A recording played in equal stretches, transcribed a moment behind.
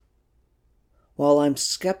While I'm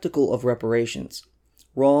skeptical of reparations,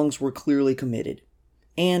 wrongs were clearly committed,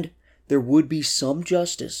 and there would be some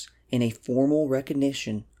justice in a formal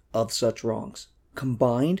recognition of such wrongs,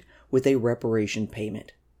 combined with a reparation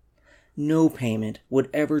payment. No payment would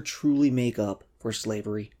ever truly make up for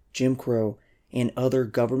slavery, Jim Crow, and other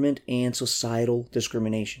government and societal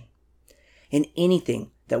discrimination. And anything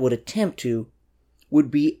that would attempt to would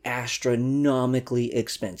be astronomically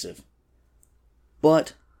expensive.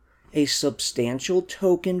 But a substantial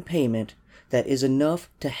token payment that is enough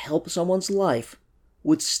to help someone's life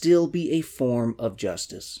would still be a form of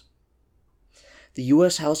justice. The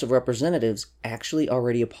U.S. House of Representatives actually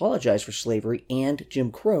already apologized for slavery and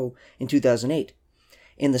Jim Crow in 2008,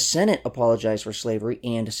 and the Senate apologized for slavery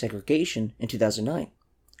and segregation in 2009.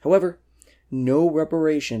 However, no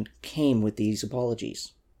reparation came with these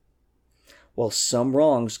apologies. While some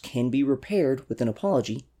wrongs can be repaired with an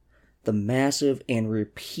apology, the massive and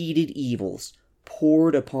repeated evils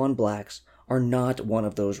poured upon blacks are not one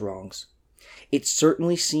of those wrongs. It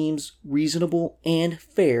certainly seems reasonable and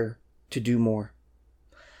fair to do more.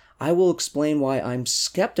 I will explain why I'm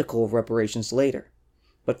skeptical of reparations later,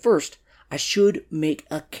 but first, I should make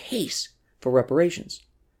a case for reparations.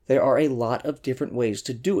 There are a lot of different ways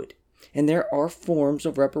to do it, and there are forms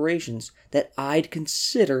of reparations that I'd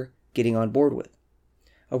consider getting on board with.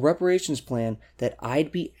 A reparations plan that I'd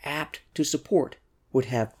be apt to support would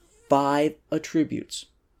have 5 attributes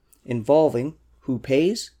involving who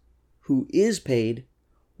pays, who is paid,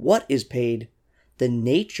 what is paid, the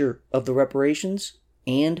nature of the reparations,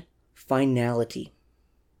 and finality.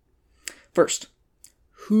 First,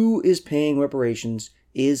 who is paying reparations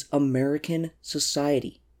is American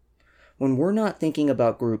society. When we're not thinking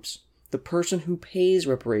about groups, the person who pays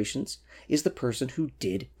reparations is the person who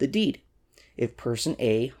did the deed. If person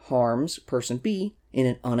A harms person B in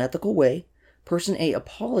an unethical way, person A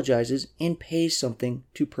apologizes and pays something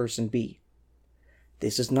to person B.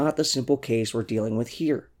 This is not the simple case we're dealing with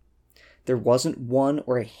here. There wasn't one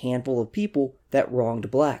or a handful of people that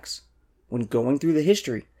wronged blacks. When going through the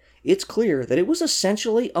history, it's clear that it was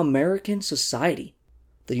essentially American society.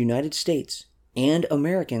 The United States and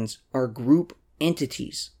Americans are group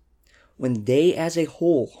entities. When they as a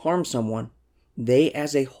whole harm someone, they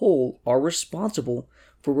as a whole are responsible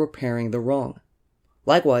for repairing the wrong.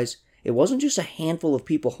 Likewise, it wasn't just a handful of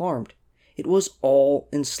people harmed, it was all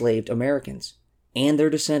enslaved Americans and their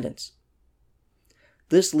descendants.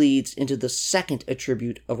 This leads into the second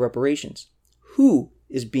attribute of reparations. Who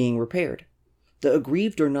is being repaired? The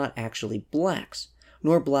aggrieved are not actually blacks,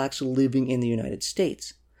 nor blacks living in the United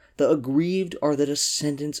States. The aggrieved are the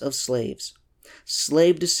descendants of slaves.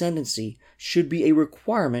 Slave descendancy should be a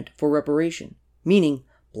requirement for reparation, meaning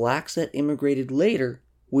blacks that immigrated later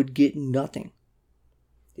would get nothing.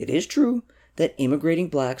 It is true that immigrating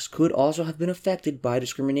blacks could also have been affected by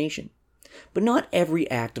discrimination, but not every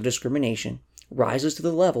act of discrimination rises to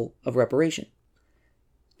the level of reparation.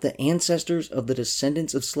 The ancestors of the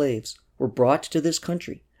descendants of slaves were brought to this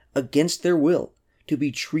country against their will to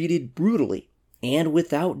be treated brutally and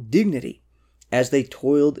without dignity as they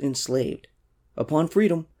toiled enslaved. Upon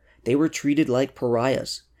freedom, they were treated like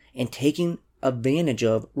pariahs and taken advantage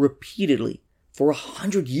of repeatedly for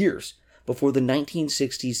 100 years before the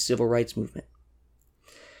 1960s civil rights movement.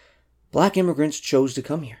 Black immigrants chose to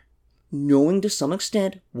come here, knowing to some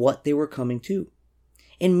extent what they were coming to,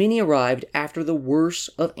 and many arrived after the worst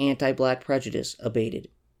of anti-black prejudice abated.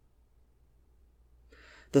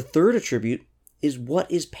 The third attribute is what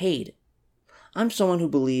is paid. I'm someone who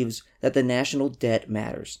believes that the national debt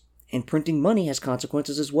matters, and printing money has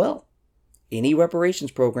consequences as well. Any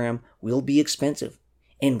reparations program will be expensive,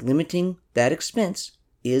 and limiting that expense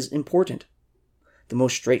is important. The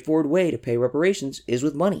most straightforward way to pay reparations is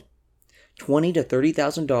with money. $20,000 to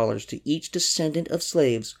 $30,000 to each descendant of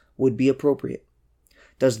slaves would be appropriate.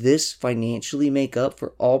 Does this financially make up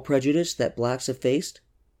for all prejudice that blacks have faced?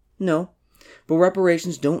 No, but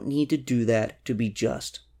reparations don't need to do that to be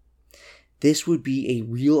just. This would be a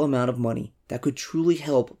real amount of money that could truly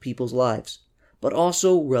help people's lives, but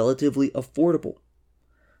also relatively affordable.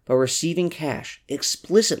 By receiving cash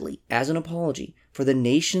explicitly as an apology for the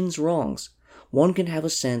nation's wrongs, one can have a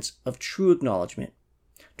sense of true acknowledgement.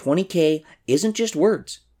 $20,000 isn't just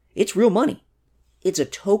words, it's real money. It's a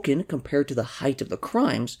token compared to the height of the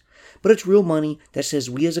crimes, but it's real money that says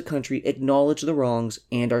we as a country acknowledge the wrongs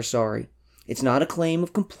and are sorry. It's not a claim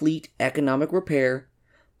of complete economic repair,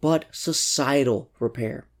 but societal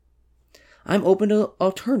repair. I'm open to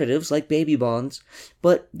alternatives like baby bonds,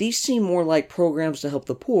 but these seem more like programs to help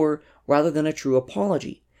the poor rather than a true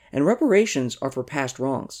apology, and reparations are for past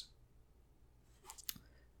wrongs.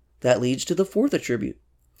 That leads to the fourth attribute.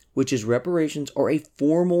 which is reparations are a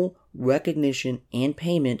formal recognition and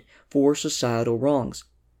payment for societal wrongs,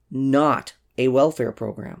 not a welfare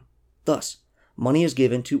program. Thus, money is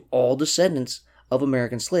given to all descendants of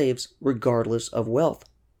American slaves regardless of wealth.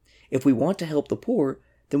 If we want to help the poor,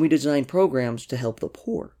 then we design programs to help the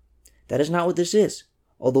poor. That is not what this is,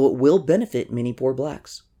 although it will benefit many poor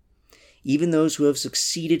blacks. Even those who have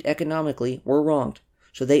succeeded economically were wronged,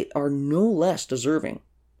 so they are no less deserving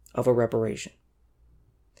of a reparation.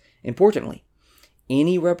 Importantly,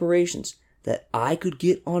 any reparations that I could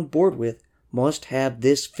get on board with must have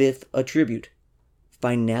this fifth attribute: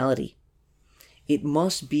 finality. It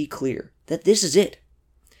must be clear that this is it.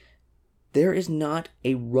 There is not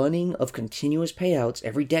a running of continuous payouts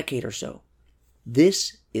every decade or so.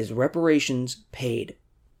 This is reparations paid.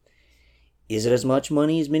 Is it as much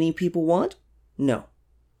money as many people want? No.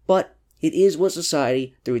 But it is what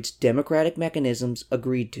society, through its democratic mechanisms,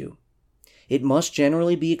 agreed to. It must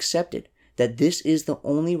generally be accepted that this is the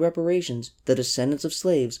only reparations the descendants of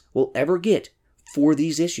slaves will ever get for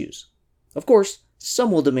these issues. Of course,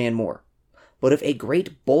 some will demand more. But if a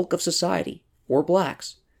great bulk of society, or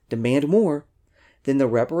blacks, demand more, then the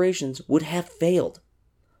reparations would have failed.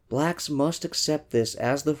 Blacks must accept this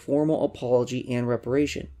as the formal apology and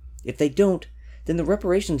reparation. If they don't, then the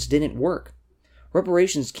reparations didn't work.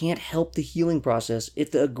 Reparations can't help the healing process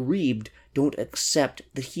if the aggrieved don't accept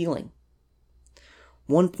the healing.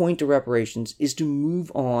 One point to reparations is to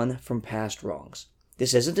move on from past wrongs.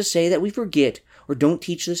 This isn't to say that we forget or don't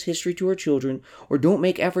teach this history to our children or don't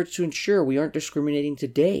make efforts to ensure we aren't discriminating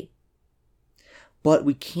today. But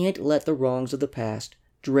we can't let the wrongs of the past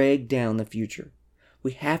drag down the future.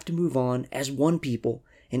 We have to move on as one people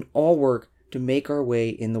and all work to make our way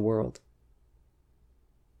in the world.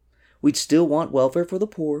 We'd still want welfare for the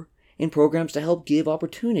poor and programs to help give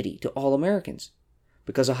opportunity to all Americans.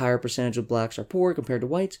 Because a higher percentage of blacks are poor compared to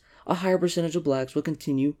whites, a higher percentage of blacks will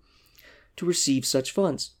continue to receive such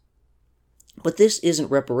funds. But this isn't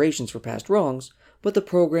reparations for past wrongs, but the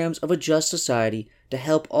programs of a just society to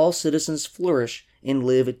help all citizens flourish and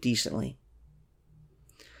live decently.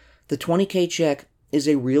 The $20K check is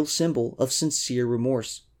a real symbol of sincere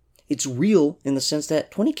remorse. It's real in the sense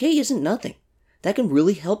that $20K isn't nothing. That can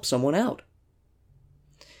really help someone out.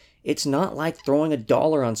 It's not like throwing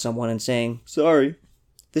 $1 on someone and saying, sorry.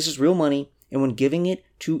 This is real money, and when giving it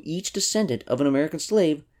to each descendant of an American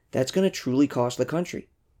slave, that's going to truly cost the country.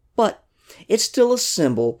 But it's still a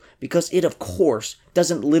symbol because it, of course,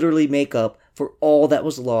 doesn't literally make up for all that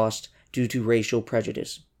was lost due to racial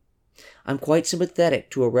prejudice. I'm quite sympathetic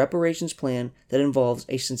to a reparations plan that involves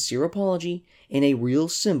a sincere apology and a real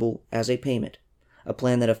symbol as a payment. A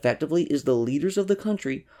plan that effectively is the leaders of the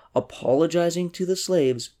country apologizing to the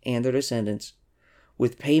slaves and their descendants,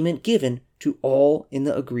 with payment given to all in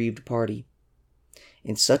the aggrieved party,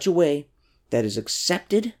 in such a way that is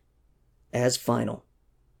accepted as final.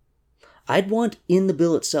 I'd want in the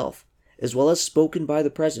bill itself, as well as spoken by the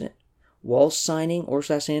president, while signing or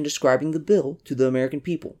describing the bill to the American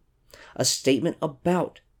people, a statement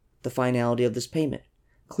about the finality of this payment,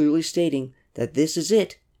 clearly stating that this is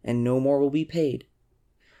it and no more will be paid.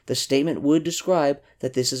 The statement would describe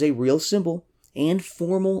that this is a real symbol and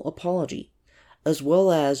formal apology, as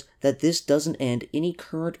well as that this doesn't end any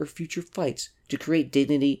current or future fights to create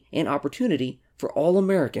dignity and opportunity for all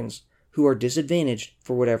Americans who are disadvantaged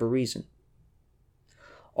for whatever reason.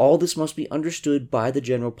 All this must be understood by the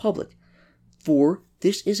general public, for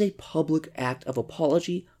this is a public act of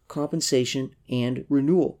apology, compensation, and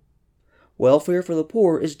renewal. Welfare for the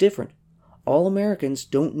poor is different. All Americans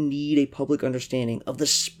don't need a public understanding of the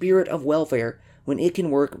spirit of welfare when it can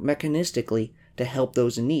work mechanistically to help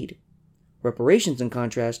those in need. Reparations, in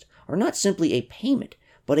contrast, are not simply a payment,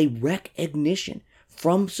 but a recognition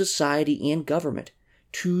from society and government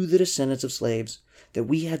to the descendants of slaves that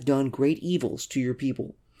we have done great evils to your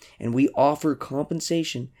people, and we offer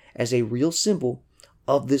compensation as a real symbol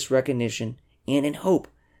of this recognition and in hope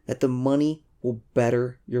that the money will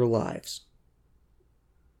better your lives.